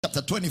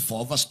chapter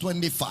 24, verse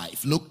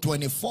 25. Luke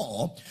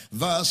 24,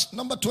 verse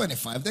number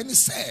 25. Then he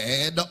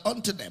said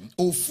unto them,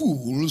 O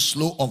fools,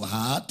 slow of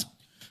heart,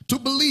 to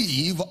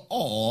believe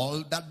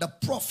all that the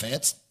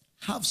prophets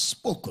have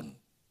spoken.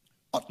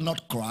 Ought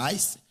not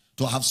Christ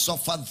to have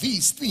suffered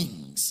these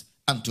things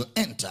and to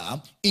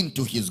enter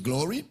into his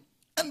glory?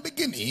 And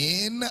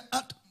beginning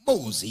at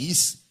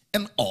Moses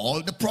and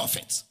all the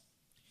prophets,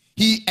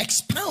 he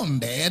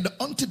expounded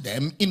unto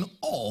them in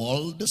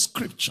all the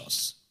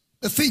scriptures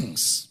the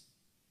things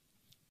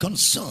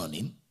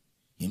concerning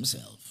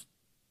himself.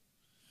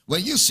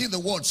 When you see the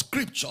word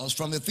scriptures,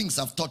 from the things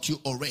I've taught you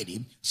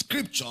already,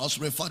 scriptures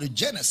refer to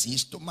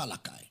Genesis to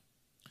Malachi.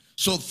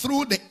 So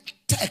through the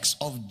text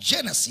of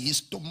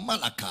Genesis to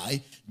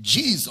Malachi,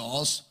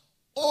 Jesus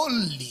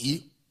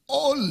only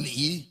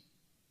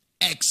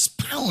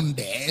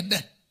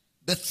expounded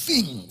the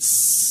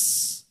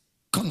things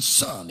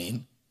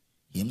concerning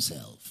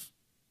himself.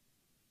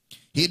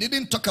 He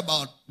didn't talk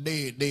about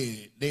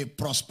the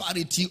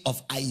prosperity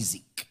of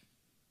Isaac.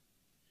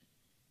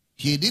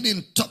 He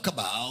didn't talk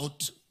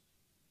about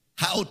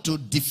how to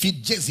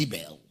defeat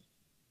Jezebel.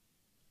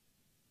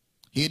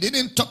 He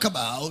didn't talk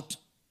about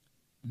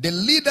the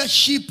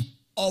leadership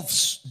of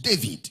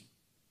David.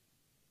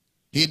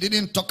 He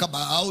didn't talk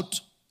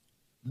about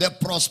the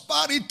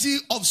prosperity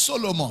of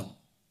Solomon.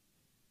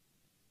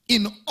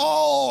 In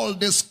all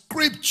the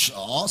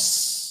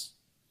scriptures,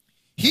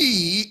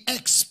 he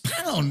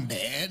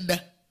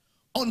expounded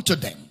unto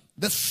them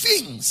the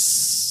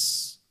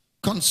things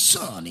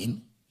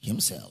concerning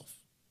himself.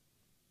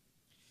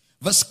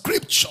 The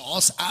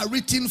scriptures are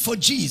written for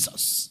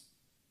Jesus.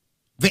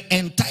 The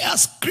entire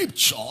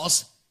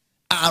scriptures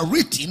are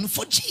written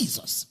for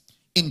Jesus.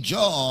 In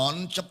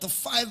John chapter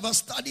 5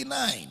 verse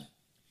 39,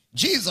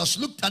 Jesus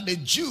looked at the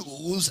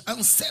Jews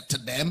and said to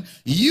them,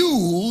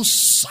 you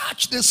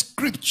search the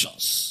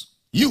scriptures.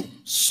 You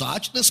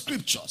search the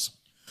scriptures.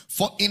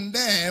 For in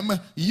them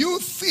you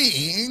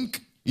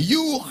think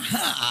you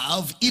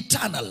have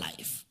eternal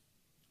life.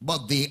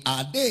 But they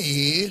are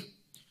they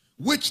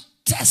which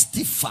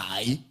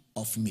testify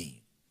of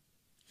me.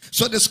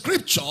 So the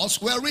scriptures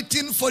were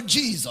written for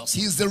Jesus.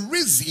 He is the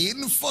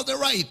reason for the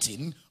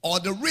writing, or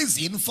the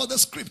reason for the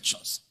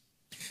scriptures.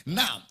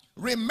 Now,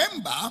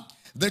 remember,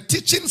 the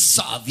teaching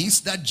service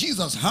that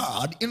Jesus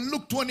had in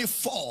Luke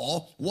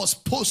 24 was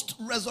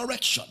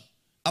post-resurrection,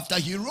 after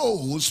he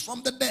rose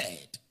from the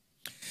dead.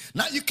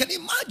 Now, you can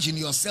imagine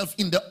yourself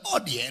in the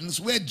audience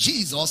where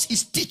Jesus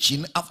is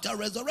teaching after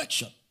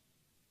resurrection.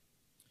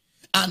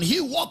 And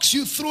he walks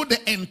you through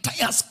the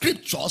entire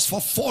scriptures for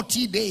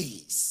 40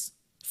 days.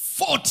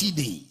 40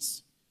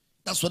 days.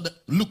 That's what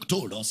Luke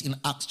told us in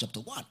Acts chapter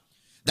 1.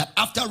 That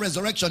after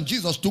resurrection,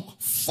 Jesus took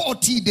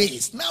 40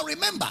 days. Now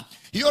remember,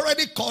 he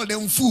already called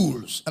them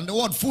fools. And the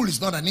word fool is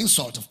not an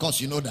insult. Of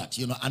course, you know that.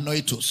 You know,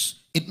 anoitos.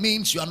 It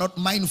means you are not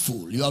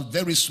mindful. You are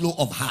very slow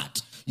of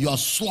heart. You are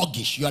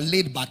sluggish. You are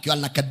laid back. You are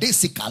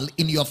lackadaisical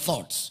in your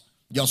thoughts.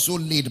 You are so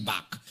laid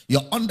back.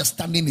 Your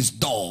understanding is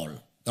dull.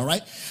 All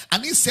right.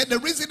 And he said the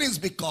reason is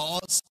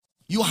because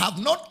you have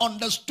not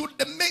understood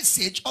the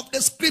message of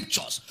the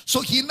scriptures.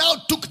 So he now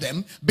took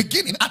them,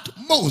 beginning at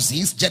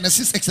Moses,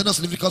 Genesis, Exodus,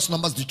 Leviticus,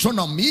 Numbers,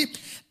 Deuteronomy,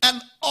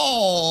 and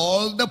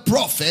all the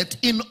prophet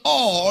in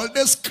all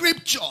the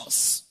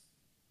scriptures.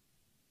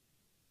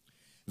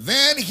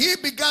 Then he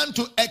began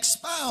to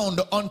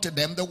expound unto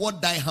them, the word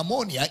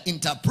diharmonia,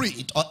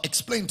 interpret or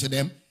explain to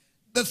them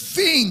the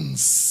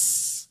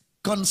things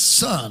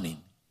concerning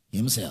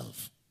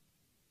himself.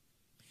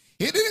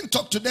 He didn't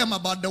talk to them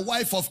about the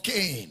wife of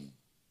Cain.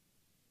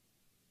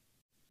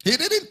 He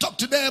didn't talk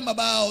to them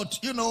about,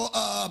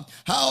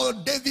 how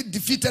David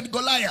defeated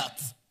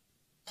Goliath.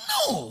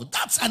 No,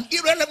 that's an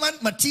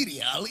irrelevant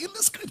material in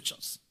the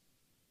scriptures.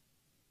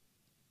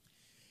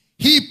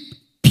 He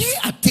paid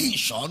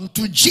attention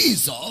to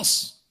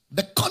Jesus,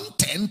 the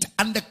content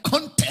and the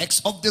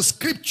context of the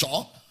scripture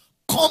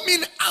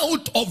coming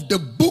out of the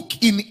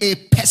book in a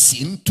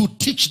person to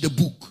teach the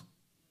book.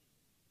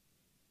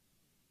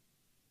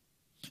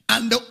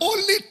 And the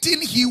only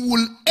thing he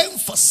will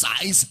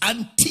emphasize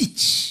and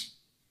teach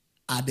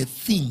are the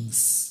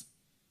things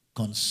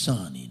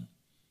concerning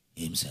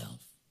himself.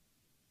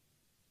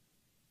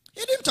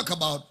 He didn't talk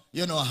about,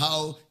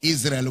 how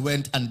Israel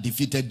went and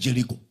defeated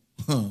Jericho.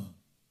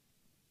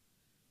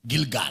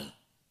 Gilgal.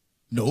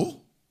 No.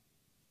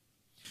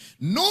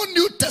 No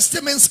New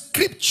Testament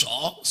scripture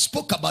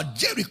spoke about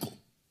Jericho.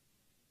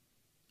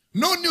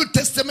 No New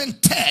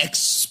Testament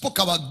text spoke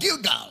about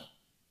Gilgal.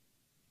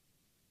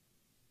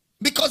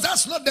 Because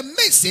that's not the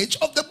message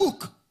of the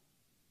book.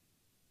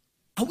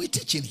 Are we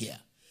teaching here?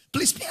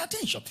 Please pay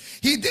attention.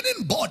 He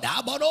didn't bother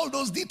about all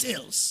those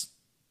details.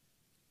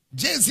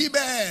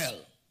 Jezebel.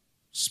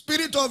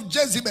 Spirit of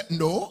Jezebel.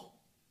 No.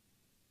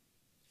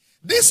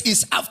 This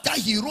is after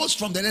he rose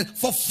from the dead.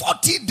 For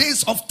 40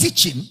 days of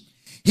teaching,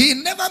 he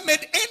never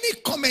made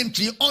any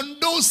commentary on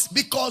those,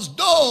 because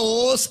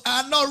those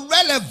are not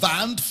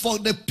relevant for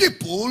the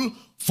people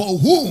for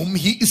whom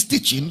he is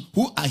teaching,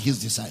 who are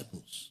his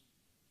disciples.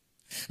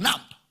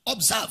 Now,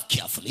 observe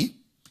carefully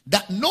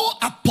that no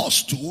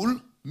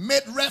apostle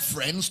made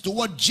reference to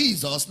what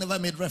Jesus never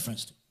made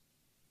reference to.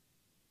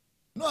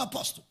 No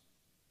apostle.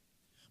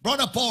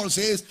 Brother Paul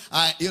says,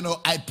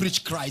 I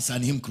preach Christ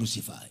and him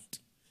crucified.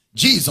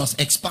 Jesus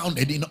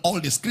expounded in all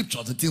the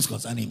scriptures the things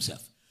concerning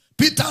himself.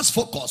 Peter's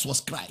focus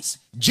was Christ.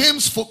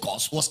 James'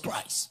 focus was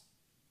Christ.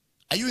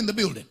 Are you in the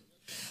building?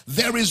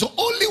 There is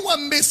only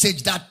one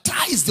message that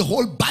ties the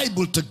whole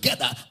Bible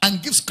together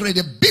and gives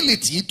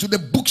credibility to the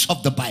books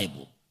of the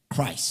Bible.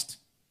 Christ.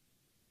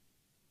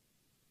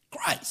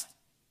 Christ.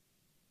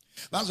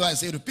 That's why I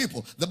say to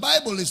people, the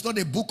Bible is not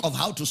a book of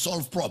how to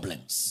solve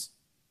problems.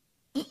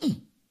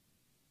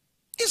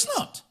 It's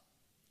not.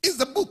 It's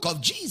the book of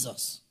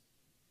Jesus.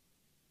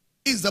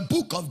 It's the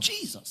book of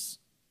Jesus.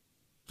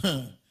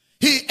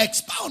 He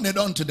expounded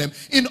unto them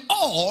in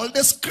all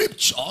the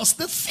scriptures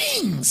the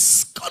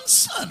things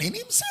concerning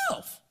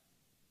himself.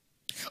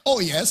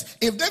 Oh yes,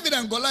 if David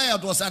and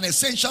Goliath was an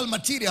essential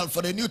material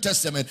for the New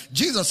Testament,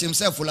 Jesus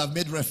himself will have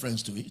made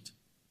reference to it.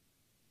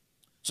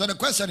 So the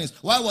question is,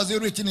 why was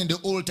it written in the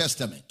Old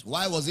Testament?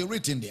 Why was it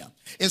written there?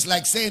 It's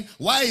like saying,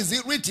 why is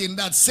it written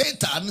that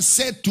Satan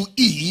said to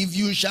Eve,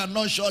 you shall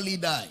not surely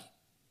die?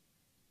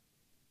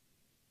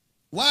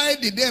 Why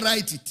did they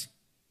write it?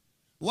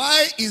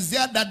 Why is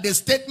there that the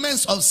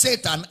statements of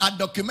Satan are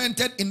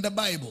documented in the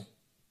Bible?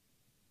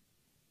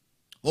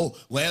 Oh,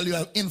 well, you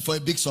are in for a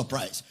big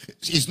surprise.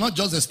 It's not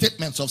just the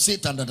statements of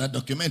Satan that are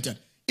documented.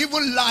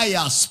 Even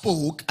liars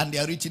spoke and they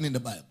are written in the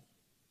Bible.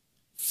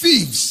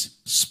 Thieves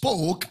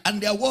spoke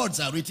and their words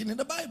are written in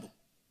the Bible.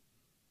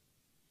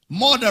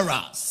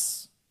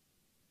 Murderers.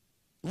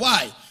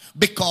 Why?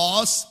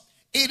 Because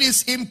it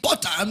is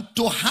important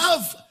to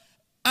have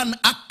an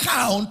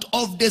account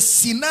of the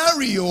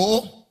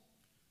scenario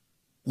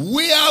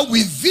where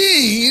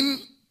within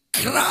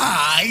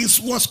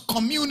Christ was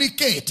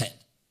communicated.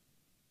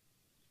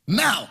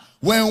 Now,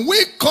 when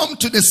we come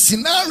to the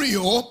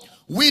scenario,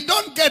 we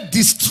don't get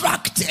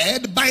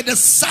distracted by the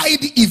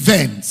side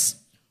events.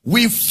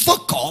 We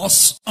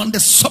focus on the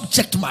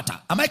subject matter.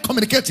 Am I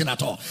communicating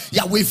at all?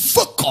 Yeah, we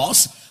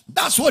focus.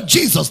 That's what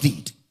Jesus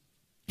did.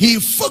 He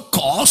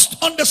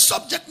focused on the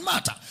subject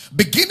matter.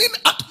 Beginning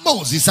at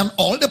Moses and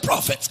all the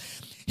prophets,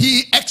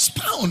 he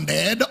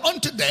expounded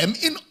unto them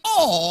in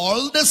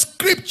all the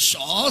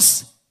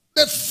scriptures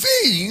the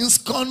things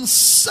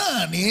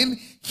concerning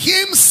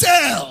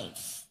himself.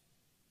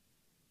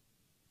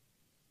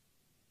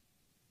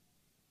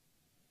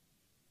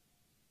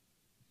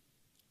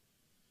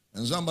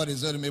 And somebody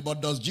said to me,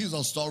 but does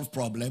Jesus solve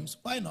problems?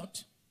 Why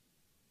not?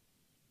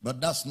 But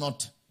that's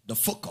not the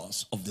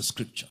focus of the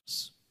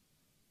scriptures.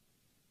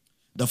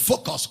 The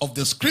focus of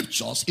the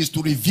scriptures is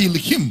to reveal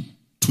him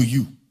to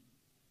you.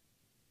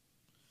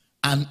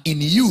 And in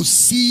you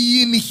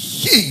seeing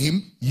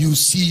him, you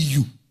see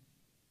you.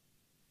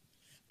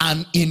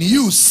 And in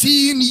you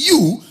seeing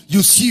you,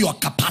 you see your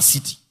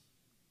capacity.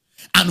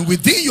 And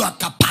within your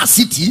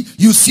capacity,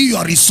 you see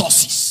your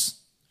resources.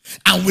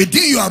 And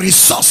within your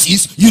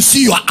resources, you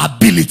see your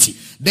ability.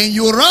 Then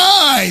you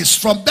rise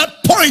from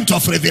that point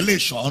of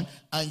revelation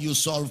and you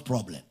solve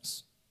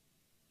problems.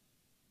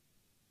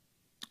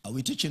 Are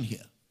we teaching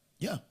here?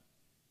 Yeah.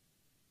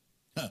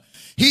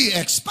 He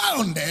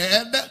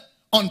expounded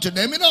unto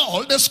them in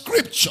all the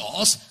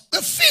scriptures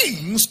the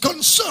things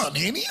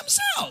concerning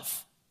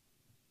himself.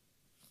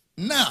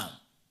 Now,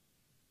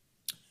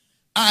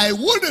 I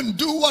wouldn't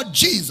do what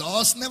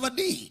Jesus never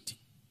did.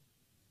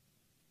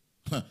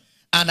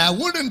 And I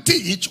wouldn't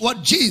teach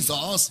what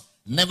Jesus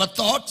never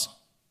taught,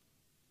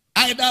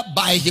 either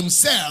by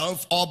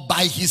himself or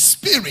by his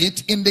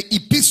spirit in the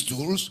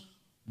epistles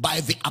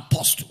by the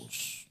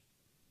apostles.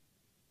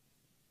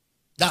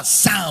 That's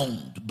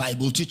sound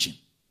Bible teaching.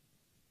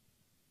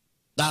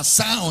 That's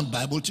sound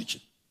Bible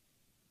teaching.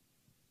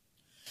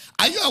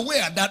 Are you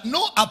aware that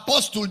no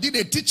apostle did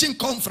a teaching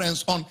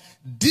conference on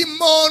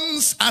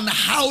demons and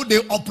how they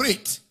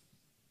operate?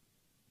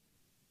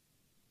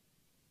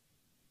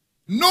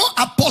 No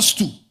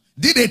apostle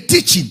did a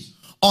teaching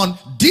on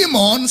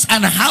demons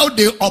and how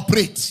they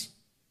operate.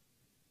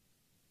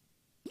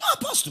 No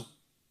apostle.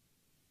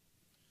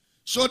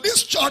 So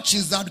these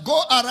churches that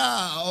go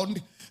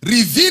around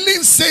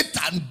revealing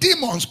Satan,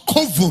 demons,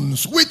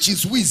 covens,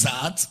 witches,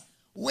 wizards,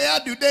 where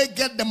do they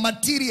get the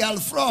material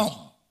from?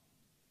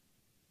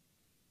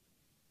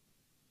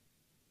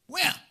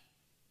 Where?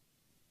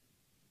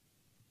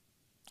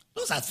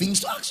 Those are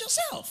things to ask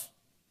yourself.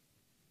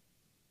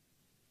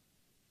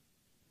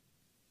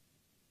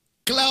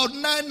 Cloud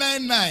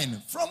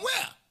 999, from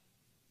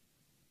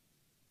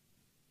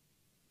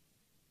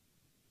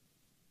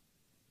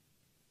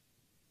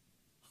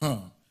where?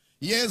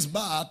 Years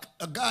back,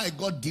 a guy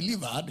got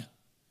delivered.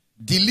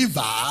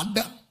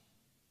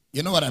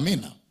 You know what I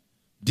mean now?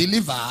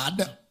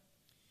 Delivered.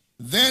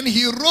 Then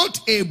he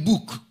wrote a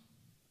book,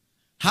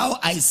 How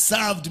I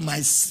Served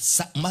My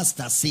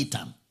Master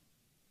Satan.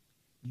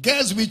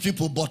 Guess which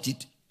people bought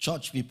it?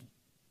 Church people.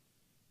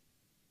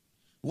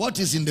 What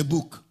is in the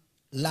book?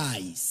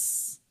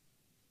 Lies.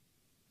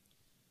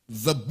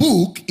 The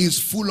book is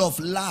full of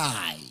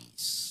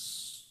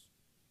lies.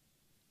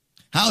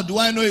 How do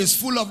I know he's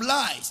full of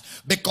lies?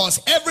 Because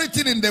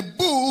everything in the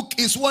book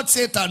is what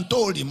Satan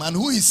told him. And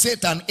who is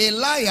Satan? A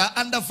liar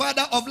and the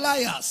father of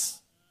liars.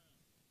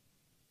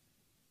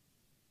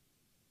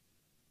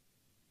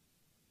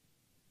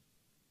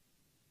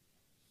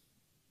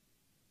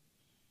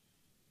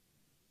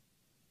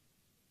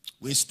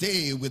 We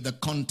stay with the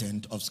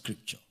content of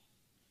Scripture.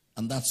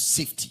 And that's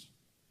safety.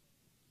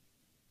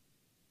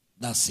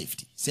 That's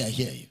safety. Say, I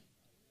hear you.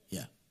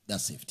 Yeah,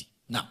 that's safety.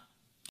 Now,